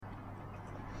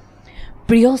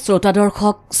প্ৰিয় শ্ৰোতা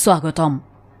দৰ্শক স্বাগতম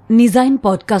নিজাইন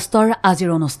পডকাষ্টৰ আজিৰ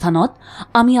অনুষ্ঠানত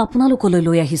আমি আপোনালোকলৈ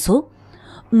লৈ আহিছো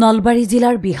নলবাৰী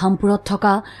জিলাৰ বিহামপুৰত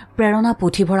থকা প্ৰেৰণা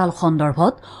পুথিভঁৰাল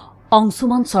সন্দৰ্ভত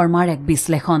অংশুমান শৰ্মাৰ এক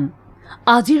বিশ্লেষণ।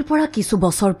 আজিৰ পৰা কিছু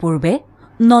বছৰ পূৰ্বে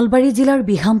নলবাৰী জিলাৰ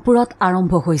বিহামপুৰত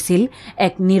আৰম্ভ হৈছিল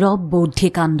এক নীৰৱ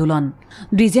বৌদ্ধিক আন্দোলন।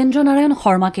 দ্বিজেন্দ্ৰ নাৰায়ণ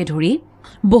শৰ্মাকে ধৰি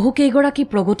বহুকেইগৰাকী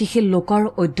প্ৰগতিশীল লোকৰ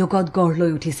উদ্যোগত গঢ়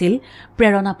লৈ উঠিছিল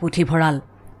প্ৰেৰণা পুথিভঁৰাল।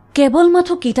 কেৱল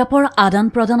মাথো কিতাপৰ আদান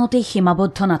প্ৰদানতেই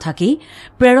সীমাবদ্ধ নাথাকি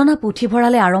প্ৰেৰণা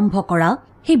পুথিভঁৰালে আৰম্ভ কৰা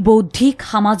সেই বৌদ্ধিক,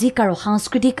 সামাজিক আৰু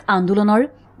সাংস্কৃতিক আন্দোলনৰ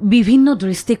বিভিন্ন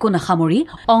দৃষ্টিকোণ সামৰি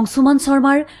অংশুমান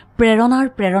শৰ্মাৰ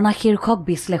প্ৰেৰণা শীৰ্ষক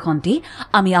বিশ্লেষণটি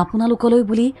আমি আপোনালোকলৈ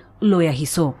বুলি লৈ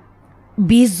আহিছো।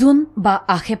 20 জুন বা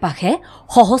আশে পাশে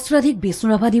সহস্ৰাধিক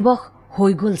বিষ্ণুৰাভা দিৱস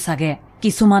হৈ গ'ল চাগে।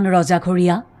 কিছুমান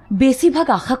ৰজাঘৰীয়া, বেছিভাগ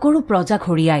আশা কৰো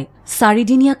প্ৰজাঘৰীয়াই 4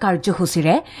 দিনীয়া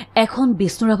কাৰ্যসূচীৰে এখন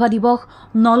বিষ্ণুৰাভা দিৱস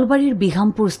নলবাৰীৰ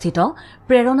বিহামপুৰস্থিত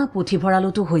প্ৰেৰণা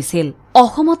পুথিভঁৰালতো হৈছিল।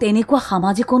 অসমত এনেকুৱা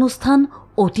সামাজিক অনুষ্ঠান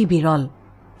অতি বিৰল,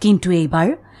 কিন্তু এইবাৰ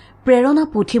প্ৰেৰণা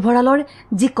পুথিভঁৰালৰ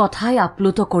যি কথাই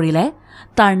আপ্লুত কৰিলে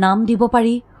তাৰ নাম দিব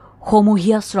পাৰি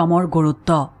সমূহীয়া শ্ৰমৰ গুৰুত্ব।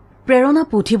 প্ৰেৰণা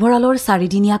পুথিভঁৰালৰ 4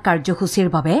 দিনীয়া কাৰ্যসূচীৰ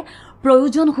বাবে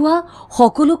প্ৰয়োজন হোৱা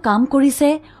সকলো কাম কৰিছে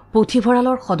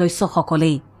পুথিভঁৰালৰ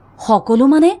সদস্যসকলেই। সকলো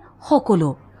মানে সকলো,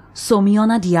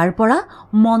 চমিয়না দিয়াৰ পৰা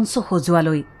মঞ্চ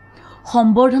সজোৱালৈ,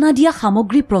 সম্বৰ্ধনা দিয়া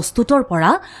সামগ্ৰী প্ৰস্তুতৰ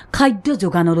পৰা খাদ্য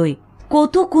যোগানলৈ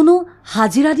কতো কোনো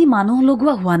হাজিৰা দি মানুহ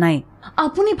লগোৱা হোৱা নাই।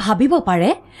 আপুনি ভাবিব পাৰে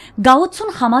গাঁৱতচোন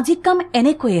সামাজিক কাম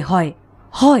এনেকৈয়ে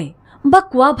হয় বা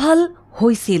কোৱা ভাল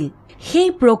হৈছিল। সেই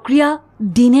প্ৰক্ৰিয়া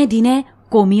দিনে দিনে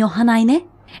কমি অহা নাইনে?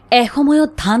 এসময়ত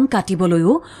ধান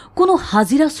কাটিবলৈও কোনো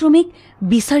হাজিৰা শ্ৰমিক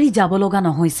বিচাৰি যাব লগা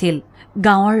নহৈছিল।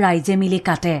 গাঁৱৰ ৰাইজে মিলি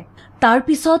কাটে, তাৰ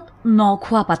পিছত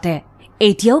নখোৱা পাতে।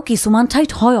 এতিয়াও কিছুমান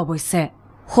ঠাইত হয় অৱশ্যে,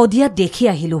 সদিয়াত দেখি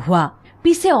আহিলো হোৱা।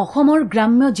 পিছে অসমৰ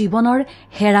গ্ৰাম্য জীৱনৰ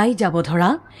হেৰাই যাব ধৰা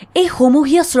এই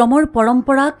সমূহীয়া শ্ৰমৰ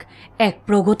পৰম্পৰাক এক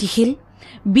প্ৰগতিশীল,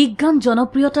 বিজ্ঞান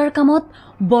জনপ্ৰিয়তাৰ কামত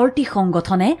বৰ্তি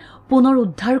সংগঠনে পুনৰ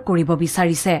উদ্ধাৰ কৰিব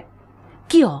বিচাৰিছে।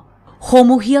 কিয়?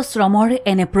 সমূহীয়া শ্ৰমৰ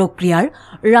এনে প্ৰক্ৰিয়াৰ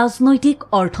ৰাজনৈতিক,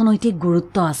 অৰ্থনৈতিক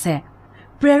গুৰুত্ব আছে।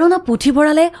 প্ৰেৰণা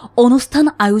পুথিভঁৰালে অনুষ্ঠান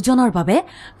আয়োজনৰ বাবে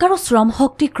কাৰো শ্ৰম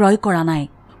শক্তি ক্ৰয় কৰা নাই।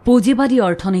 পুঁজিবাদী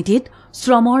অৰ্থনীতিত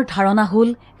শ্ৰমৰ ধাৰণা হ'ল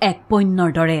এক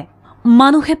পণ্যৰ দৰে।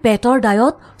 মানুহে পেটৰ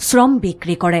দায়ত শ্ৰম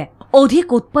বিক্ৰী কৰে। অধিক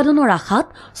উৎপাদনৰ আশাত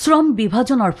শ্ৰম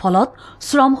বিভাজনৰ ফলত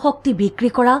শ্ৰম শক্তি বিক্ৰী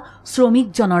কৰা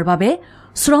শ্ৰমিকজনৰ বাবে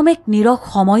শ্ৰম এক নিৰস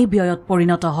সময় ব্যয়ত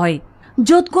পৰিণত হয়,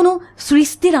 য'ত কোনো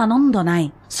সৃষ্টিৰ আনন্দ নাই।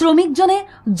 শ্ৰমিকজনে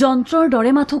যন্ত্ৰৰ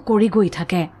দৰে মাথো কৰি গৈ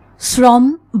থাকে। শ্ৰম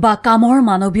বা কামৰ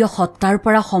মানৱীয় সত্তাৰ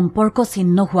পৰা সম্পৰ্ক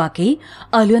ছিন্ন হোৱাকেই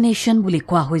এলিয়েনেশ্যন বুলি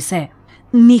কোৱা হৈছে।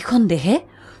 নিঃসন্দেহে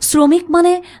শ্ৰমিক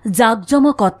মানে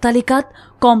জাকজমক অট্টালিকাত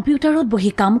কম্পিউটাৰত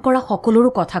বহি কাম কৰা সকলোৰো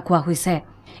কথা কোৱা হৈছে।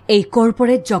 এই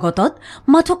কৰ্পৰেট জগতত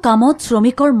মাথো কামত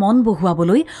শ্ৰমিকৰ মন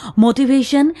বহুৱাবলৈ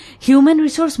মটিভেশ্যন, হিউমেন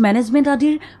ৰিচোৰ্চ মেনেজমেণ্ট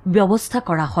আদিৰ ব্যৱস্থা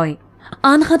কৰা হয়।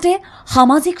 আনহাতে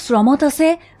সামাজিক শ্ৰমত আছে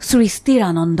সৃষ্টিৰ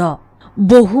আনন্দ।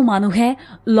 বহু মানুহে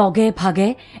লগে ভাগে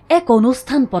এক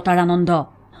অনুষ্ঠান পতাৰ আনন্দ।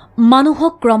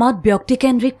 মানুহক ক্ৰমাৎ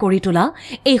ব্যক্তিকেন্দ্ৰিক কৰি তোলা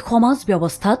এই সমাজ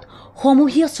ব্যৱস্থাত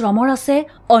সমূহীয়া শ্ৰমৰ আছে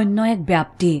অন্য এক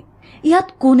ব্যাপ্তি। ইয়াত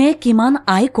কোনে কিমান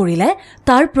আয় কৰিলে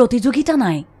তাৰ প্ৰতিযোগিতা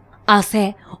নাই, আছে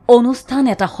অনুষ্ঠান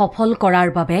এটা সফল কৰাৰ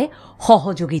বাবে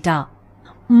সহযোগিতা।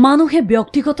 মানুহে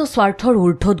ব্যক্তিগত স্বাৰ্থৰ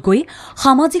ঊৰ্ধত গৈ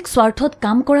সামাজিক স্বাৰ্থত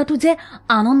কাম কৰাটো যে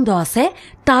আনন্দ আছে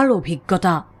তাৰ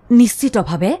অভিজ্ঞতা।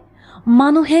 নিশ্চিতভাৱে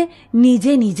মানুহে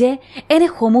নিজে নিজে এনে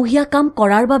সমূহীয়া কাম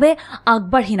কৰাৰ বাবে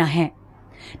আগবাঢ়ি নাহে।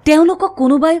 তেওঁলোকক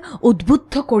কোনোবাই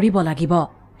উদ্বুদ্ধ কৰিব লাগিব।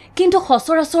 কিন্তু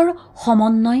সচৰাচৰ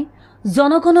সমন্বয়,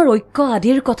 জনগণৰ ঐক্য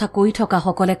আদিৰ কথা কৈ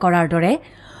থকাসকলে কৰাৰ দৰে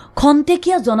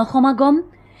খন্তেকীয়া জনসমাগম,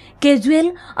 কেজুৱেল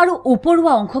আৰু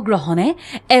উপৰুৱা অংশগ্ৰহণে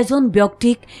এজন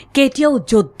ব্যক্তিক কেতিয়াও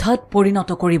যোদ্ধাত পৰিণত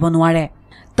কৰিব নোৱাৰে।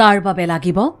 তাৰ বাবে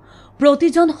লাগিব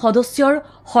প্ৰতিজন সদস্যৰ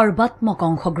সৰ্বাত্মক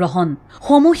অংশগ্ৰহণ।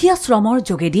 সমূহীয়া শ্ৰমৰ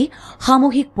যোগেদি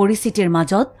সামূহিক পৰিস্থিতিৰ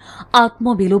মাজত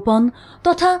আত্মবিলোপন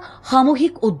তথা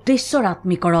সামূহিক উদ্দেশ্যৰ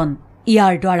আত্মীকৰণ।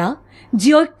 ইয়াৰ দ্বাৰা যি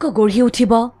ঐক্য গঢ়ি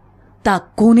উঠিব তাক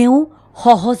কোনেও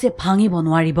সহজে ভাঙিব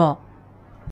নোৱাৰিব।